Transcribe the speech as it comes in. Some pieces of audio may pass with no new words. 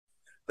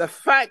The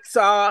facts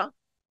are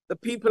the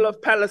people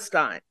of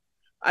Palestine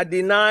are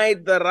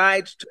denied the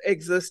right to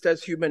exist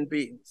as human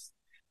beings.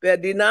 They're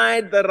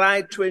denied the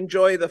right to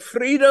enjoy the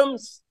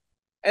freedoms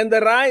and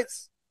the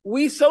rights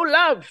we so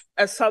love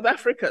as South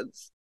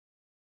Africans.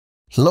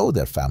 Hello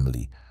there,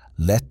 family.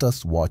 Let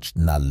us watch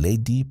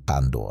Naledi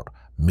Pandor,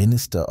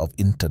 Minister of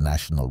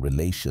International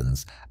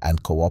Relations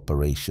and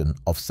Cooperation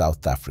of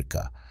South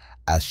Africa,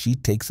 as she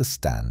takes a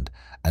stand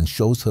and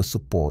shows her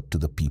support to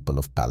the people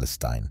of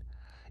Palestine.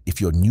 If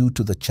you're new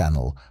to the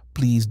channel,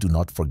 please do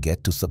not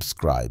forget to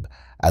subscribe,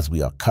 as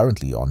we are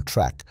currently on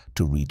track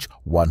to reach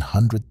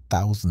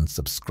 100,000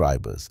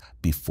 subscribers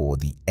before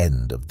the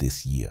end of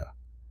this year.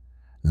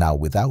 Now,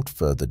 without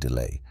further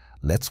delay,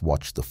 let's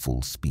watch the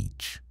full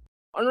speech.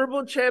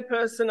 Honorable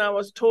Chairperson, I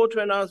was taught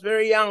when I was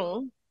very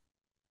young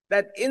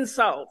that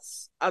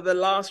insults are the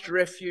last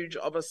refuge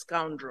of a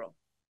scoundrel.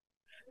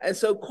 And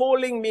so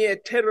calling me a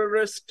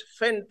terrorist,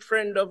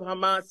 friend of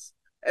Hamas,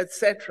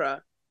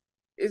 etc.,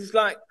 is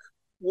like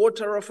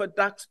water off a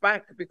duck's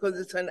back, because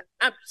it's an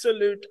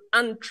absolute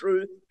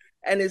untruth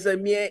and is a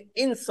mere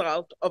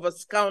insult of a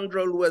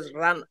scoundrel who has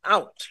run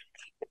out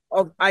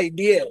of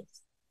ideas.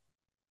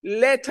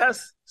 Let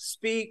us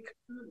speak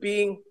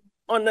being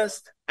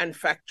honest and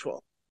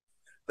factual.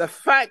 The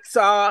facts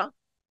are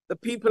the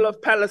people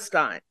of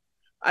Palestine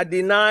are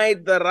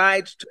denied the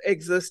right to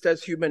exist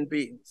as human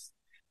beings.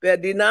 They're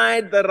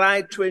denied the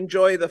right to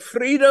enjoy the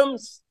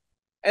freedoms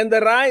and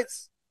the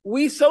rights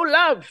we so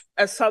love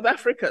as South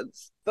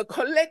Africans. The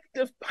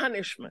collective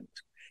punishment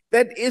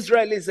that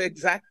Israel is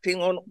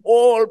exacting on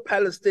all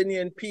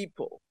Palestinian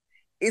people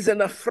is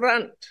an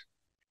affront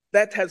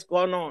that has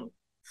gone on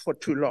for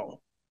too long.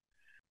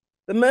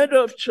 The murder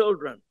of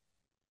children,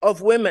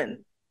 of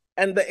women,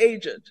 and the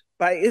aged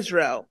by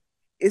Israel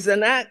is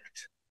an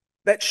act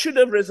that should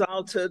have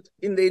resulted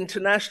in the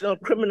International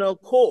Criminal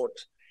Court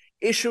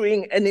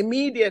issuing an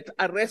immediate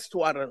arrest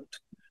warrant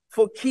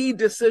for key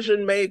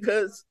decision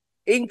makers,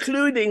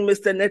 including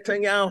Mr.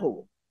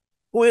 Netanyahu,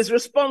 who is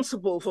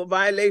responsible for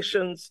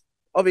violations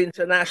of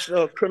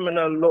international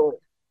criminal law.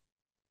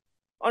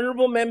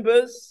 Honorable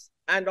members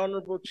and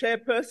Honorable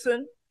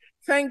Chairperson,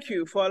 thank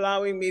you for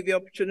allowing me the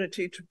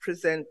opportunity to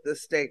present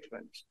this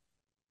statement.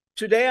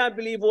 Today, I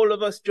believe all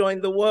of us join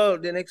the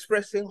world in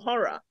expressing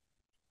horror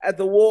at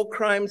the war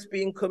crimes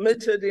being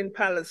committed in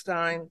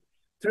Palestine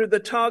through the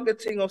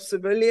targeting of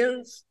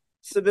civilians,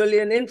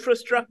 civilian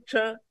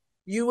infrastructure,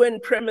 UN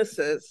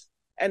premises,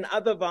 and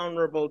other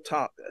vulnerable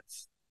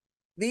targets.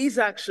 These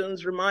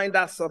actions remind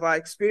us of our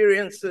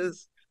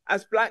experiences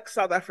as Black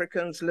South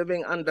Africans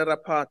living under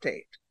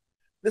apartheid.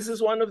 This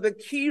is one of the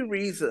key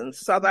reasons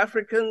South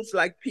Africans,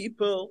 like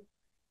people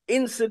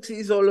in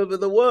cities all over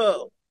the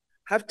world,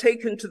 have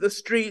taken to the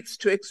streets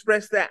to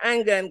express their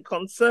anger and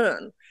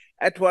concern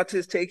at what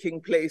is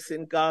taking place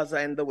in Gaza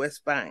and the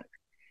West Bank.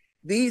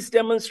 These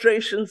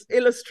demonstrations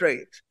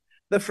illustrate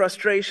the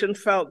frustration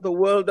felt the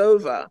world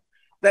over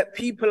that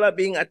people are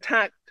being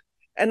attacked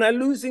and are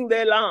losing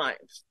their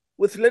lives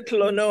with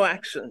little or no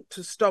action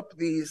to stop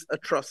these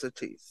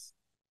atrocities.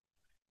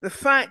 The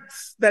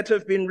facts that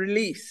have been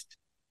released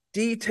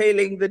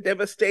detailing the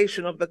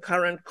devastation of the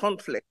current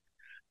conflict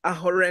are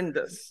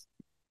horrendous.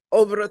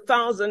 Over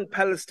 1,000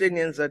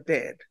 Palestinians are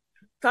dead,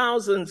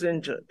 thousands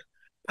injured,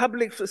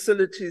 public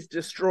facilities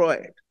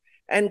destroyed,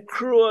 and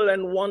cruel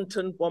and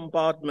wanton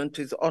bombardment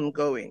is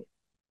ongoing.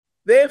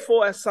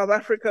 Therefore, as South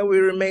Africa, we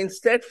remain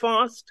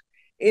steadfast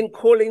in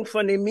calling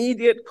for an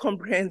immediate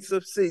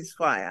comprehensive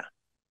ceasefire,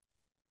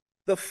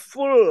 the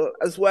full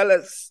as well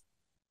as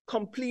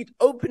complete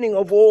opening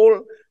of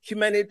all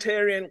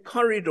humanitarian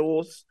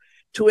corridors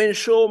to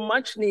ensure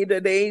much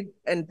needed aid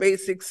and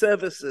basic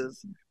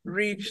services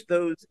reach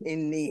those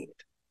in need.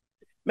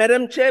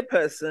 Madam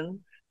Chairperson,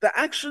 the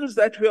actions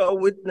that we are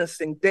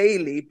witnessing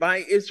daily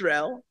by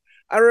Israel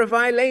are a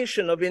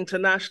violation of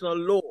international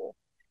law,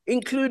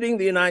 including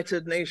the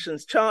United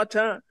Nations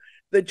Charter,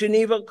 the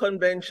Geneva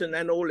Convention,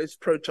 and all its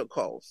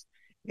protocols.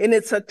 In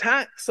its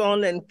attacks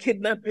on and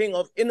kidnapping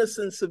of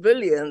innocent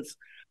civilians,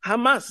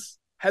 Hamas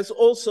has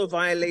also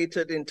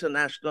violated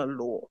international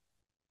law.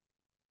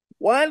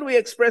 While we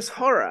express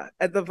horror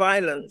at the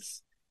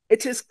violence,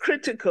 it is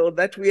critical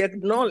that we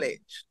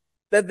acknowledge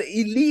that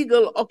the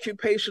illegal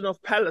occupation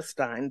of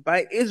Palestine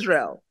by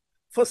Israel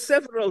for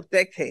several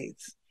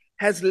decades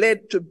has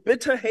led to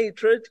bitter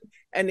hatred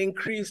and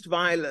increased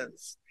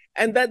violence,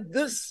 and that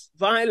this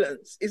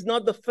violence is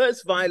not the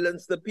first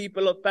violence the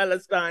people of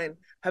Palestine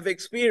have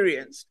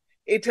experienced.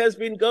 It has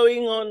been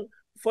going on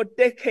for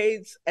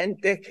decades and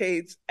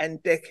decades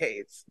and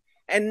decades,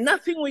 and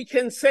nothing we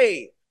can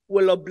say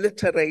will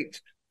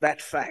obliterate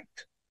that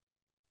fact.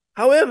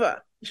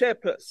 However,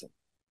 Chairperson,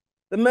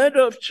 the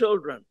murder of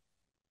children,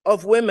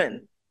 of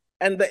women,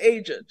 and the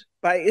aged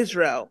by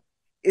Israel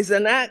is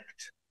an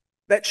act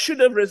that should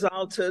have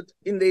resulted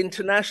in the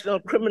International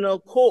Criminal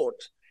Court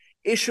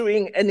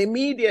issuing an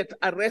immediate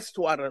arrest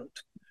warrant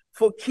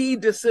for key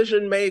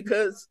decision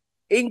makers,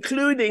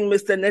 including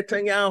Mr.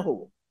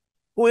 Netanyahu,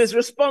 who is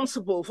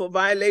responsible for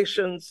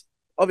violations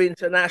of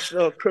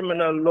international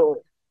criminal law.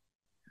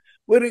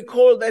 We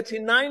recall that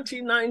in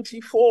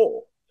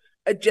 1994,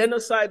 a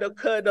genocide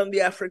occurred on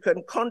the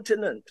African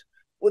continent,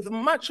 with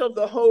much of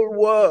the whole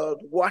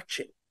world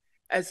watching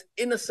as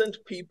innocent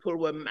people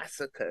were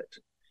massacred.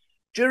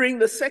 During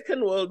the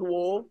Second World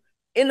War,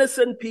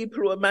 innocent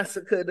people were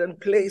massacred and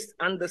placed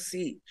under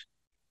siege.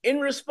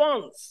 In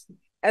response,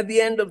 at the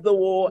end of the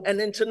war, an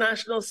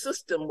international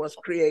system was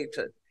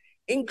created,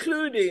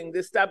 including the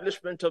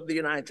establishment of the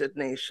United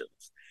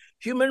Nations.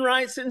 Human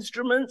rights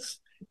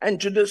instruments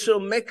and judicial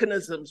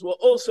mechanisms were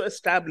also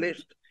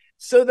established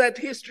so that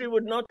history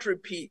would not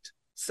repeat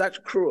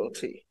such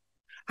cruelty.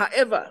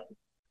 However,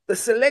 the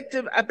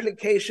selective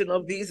application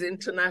of these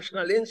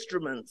international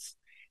instruments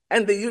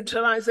and the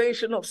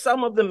utilization of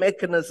some of the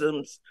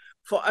mechanisms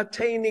for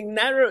attaining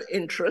narrow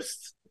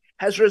interests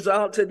has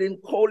resulted in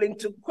calling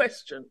to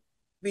question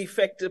the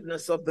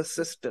effectiveness of the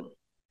system.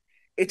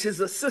 It is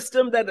a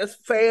system that has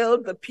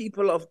failed the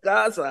people of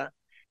Gaza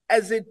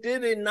as it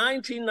did in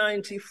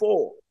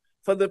 1994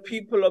 for the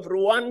people of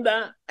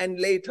Rwanda and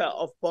later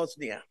of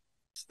Bosnia.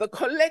 The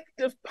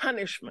collective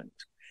punishment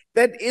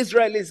that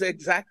Israel is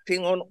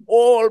exacting on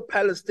all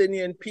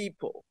Palestinian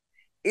people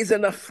is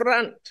an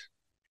affront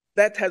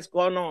that has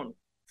gone on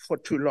for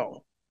too long.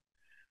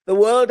 The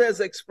world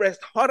has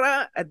expressed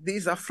horror at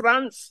these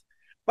affronts,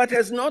 but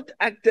has not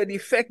acted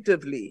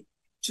effectively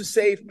to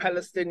save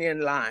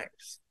Palestinian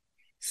lives.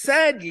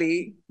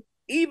 Sadly,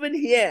 even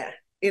here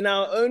in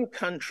our own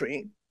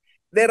country,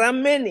 there are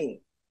many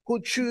who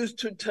choose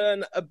to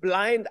turn a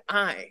blind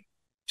eye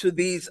to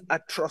these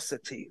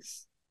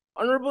atrocities.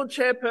 Honorable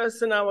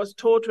Chairperson, I was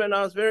taught when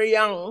I was very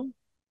young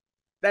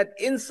that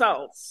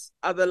insults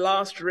are the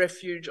last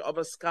refuge of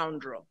a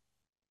scoundrel.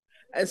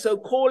 And so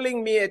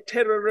calling me a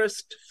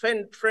terrorist,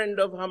 friend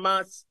of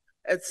Hamas,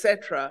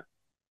 etc.,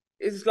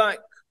 is like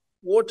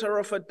water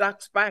off a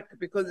duck's back,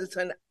 because it's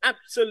an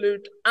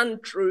absolute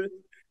untruth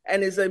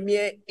and is a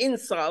mere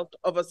insult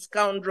of a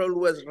scoundrel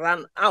who has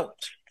run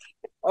out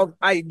of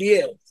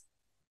ideas.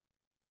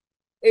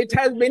 It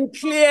has been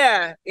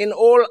clear in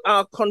all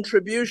our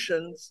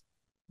contributions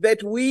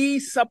that we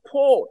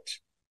support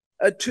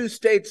a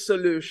two-state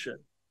solution.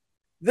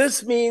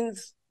 This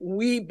means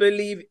we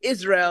believe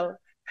Israel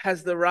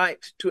has the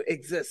right to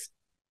exist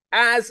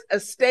as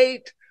a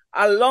state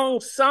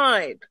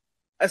alongside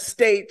a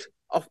state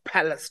of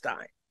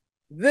Palestine.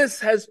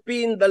 This has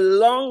been the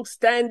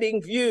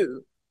long-standing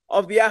view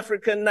of the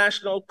African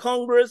National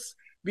Congress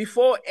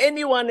before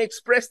anyone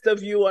expressed a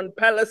view on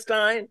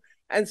Palestine,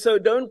 and so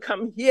don't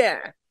come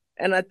here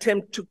and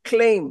attempt to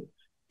claim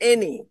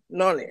any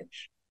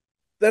knowledge.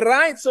 The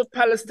rights of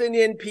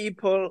Palestinian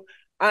people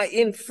are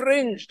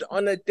infringed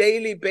on a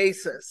daily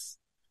basis.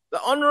 The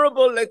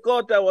Honorable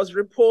Lekota was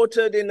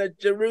reported in a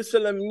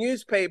Jerusalem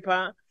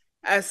newspaper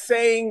as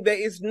saying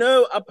there is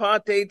no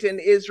apartheid in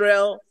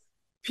Israel.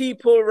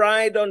 People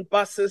ride on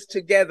buses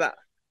together.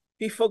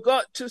 He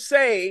forgot to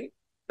say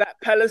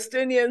that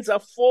Palestinians are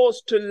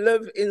forced to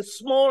live in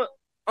small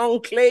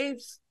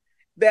enclaves.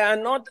 They are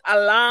not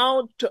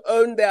allowed to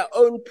own their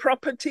own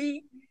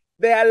property.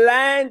 Their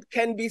land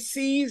can be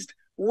seized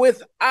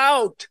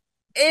without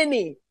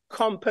any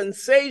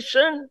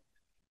compensation,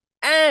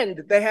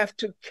 and they have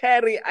to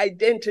carry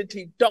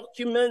identity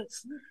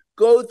documents,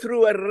 go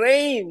through a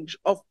range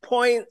of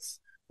points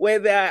where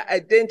their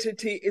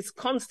identity is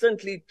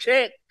constantly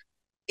checked.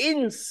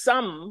 In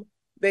sum,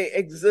 they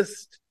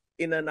exist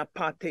in an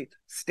apartheid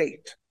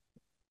state.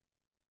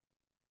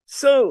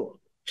 So,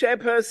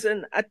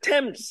 Chairperson,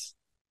 attempts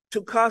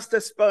to cast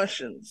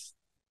aspersions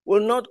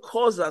will not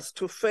cause us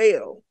to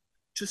fail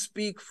to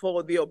speak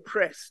for the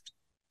oppressed,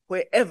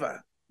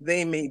 wherever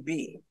they may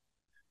be.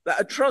 The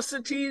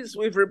atrocities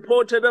we've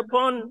reported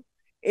upon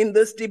in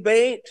this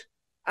debate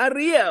are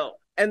real,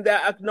 and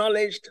they're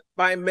acknowledged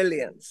by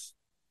millions.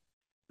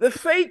 The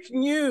fake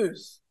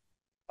news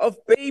of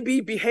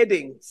baby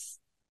beheadings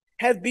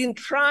have been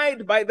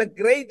tried by the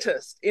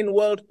greatest in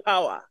world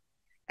power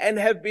and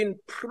have been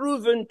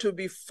proven to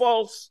be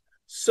false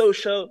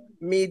social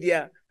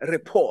media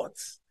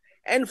reports.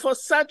 And for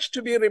such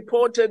to be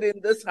reported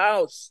in this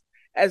House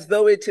as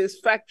though it is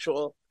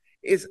factual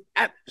is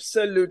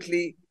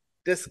absolutely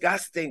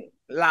disgusting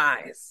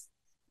lies.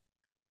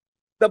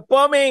 The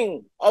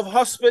bombing of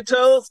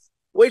hospitals,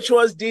 which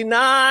was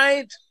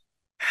denied,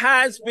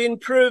 has been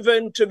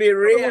proven to be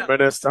real.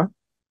 Minister,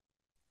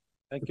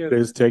 thank you.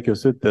 Please take your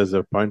seat. There's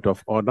a point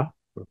of order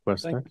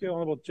requested. Thank you,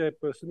 Honourable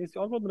Chairperson. Is the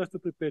Honourable Minister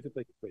prepared to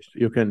take a question?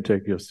 You can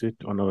take your seat,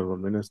 Honourable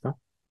Minister.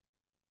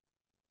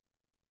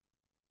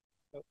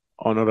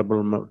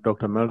 Honourable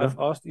Dr. Melder. I've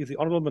asked, is the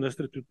Honourable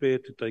Minister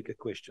prepared to take a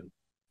question?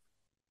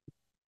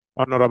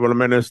 Honourable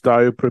Minister,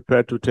 are you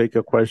prepared to take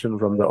a question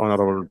from the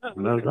Honourable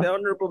Melder? The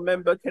Honourable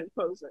Member can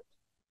pose it.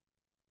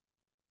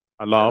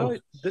 Allow.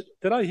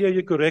 Did I hear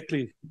you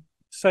correctly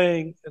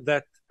saying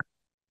that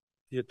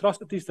the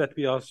atrocities that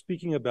we are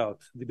speaking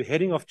about, the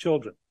beheading of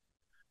children,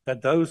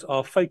 that those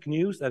are fake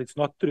news, that it's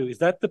not true? Is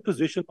that the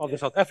position of the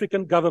South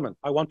African government?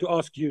 I want to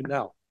ask you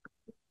now.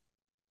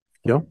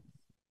 Yeah.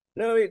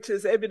 No, it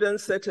is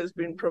evidence that has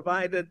been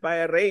provided by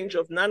a range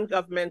of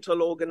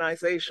non-governmental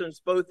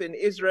organizations, both in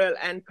Israel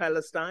and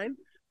Palestine,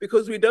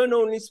 because we don't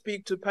only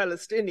speak to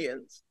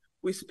Palestinians,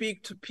 we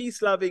speak to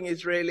peace-loving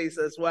Israelis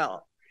as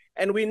well.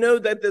 And we know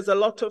that there's a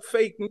lot of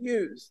fake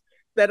news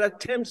that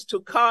attempts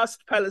to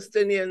cast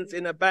Palestinians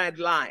in a bad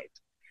light.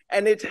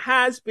 And it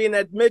has been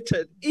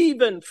admitted,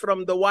 even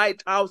from the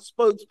White House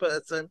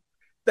spokesperson,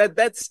 that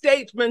that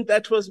statement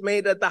that was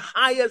made at the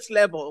highest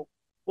level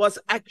was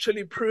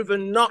actually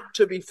proven not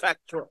to be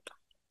factual.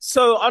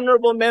 So,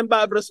 Honorable Member,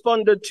 I've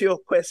responded to your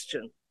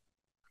question.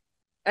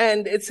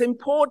 And it's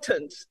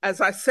important,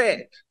 as I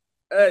said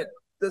at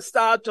the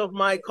start of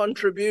my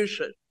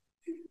contribution,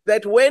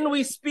 that when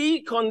we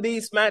speak on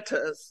these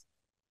matters,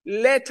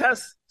 let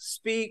us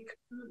speak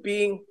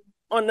being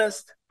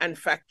honest and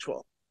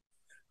factual.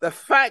 The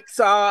facts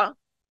are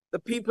the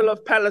people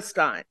of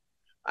Palestine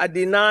are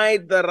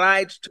denied the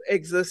right to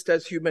exist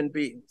as human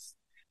beings.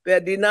 They're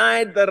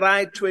denied the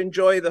right to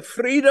enjoy the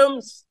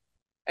freedoms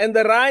and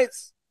the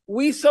rights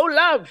we so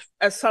love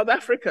as South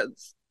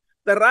Africans,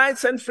 the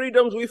rights and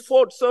freedoms we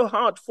fought so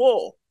hard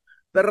for,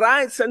 the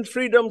rights and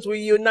freedoms we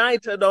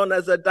united on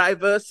as a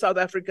diverse South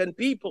African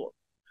people.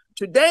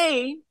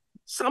 Today,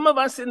 some of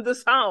us in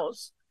this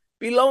house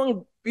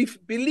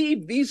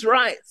believe these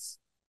rights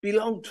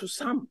belong to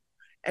some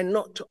and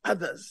not to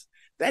others.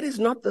 That is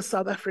not the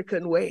South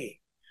African way.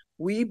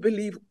 We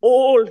believe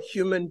all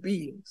human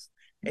beings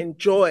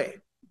enjoy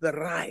the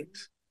right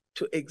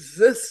to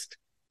exist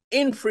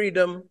in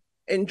freedom,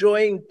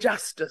 enjoying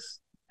justice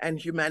and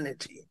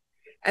humanity.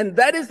 And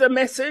that is the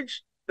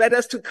message that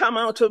has to come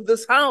out of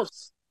this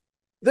house.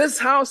 This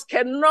house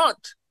cannot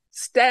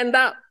stand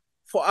up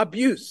for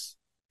abuse,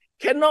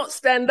 cannot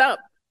stand up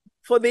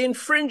for the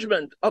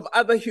infringement of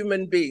other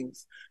human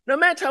beings, no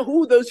matter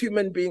who those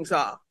human beings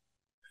are.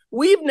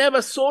 We've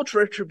never sought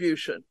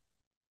retribution.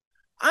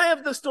 I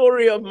have the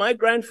story of my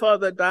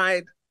grandfather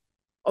died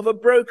of a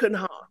broken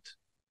heart.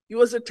 He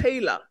was a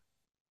tailor,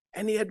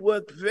 and he had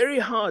worked very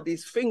hard,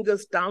 his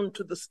fingers down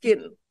to the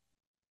skin,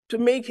 to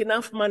make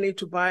enough money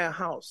to buy a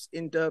house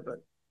in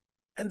Durban.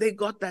 And they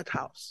got that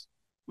house,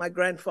 my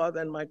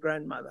grandfather and my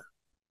grandmother.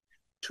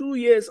 2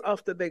 years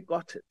after they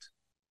got it,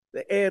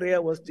 the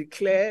area was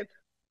declared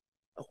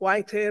a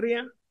white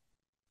area.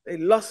 They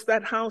lost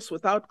that house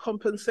without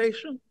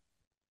compensation,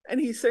 and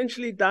he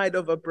essentially died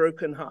of a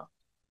broken heart.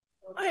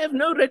 I have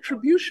no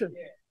retribution,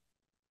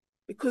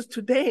 because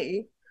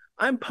today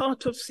I'm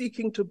part of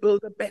seeking to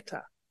build a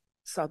better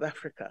South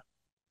Africa.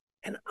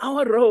 And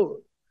our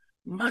role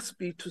must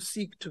be to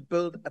seek to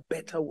build a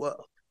better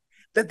world.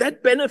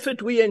 That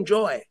benefit we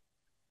enjoy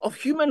of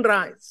human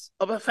rights,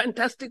 of a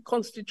fantastic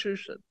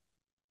constitution,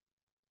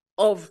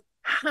 of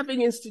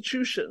having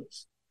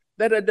institutions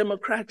that are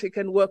democratic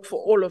and work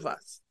for all of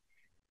us,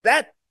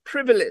 that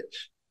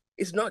privilege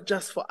is not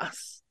just for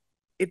us.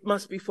 It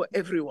must be for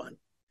everyone.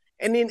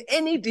 And in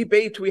any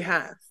debate we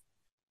have,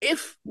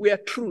 if we are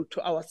true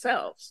to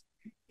ourselves,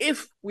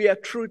 if we are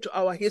true to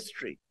our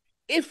history,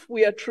 if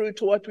we are true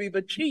to what we've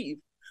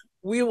achieved,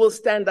 we will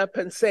stand up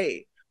and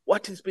say,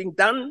 what is being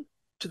done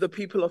to the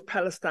people of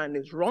Palestine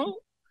is wrong,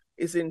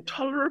 is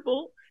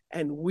intolerable,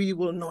 and we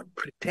will not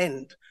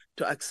pretend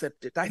to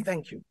accept it. I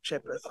thank you,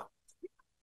 Chairperson.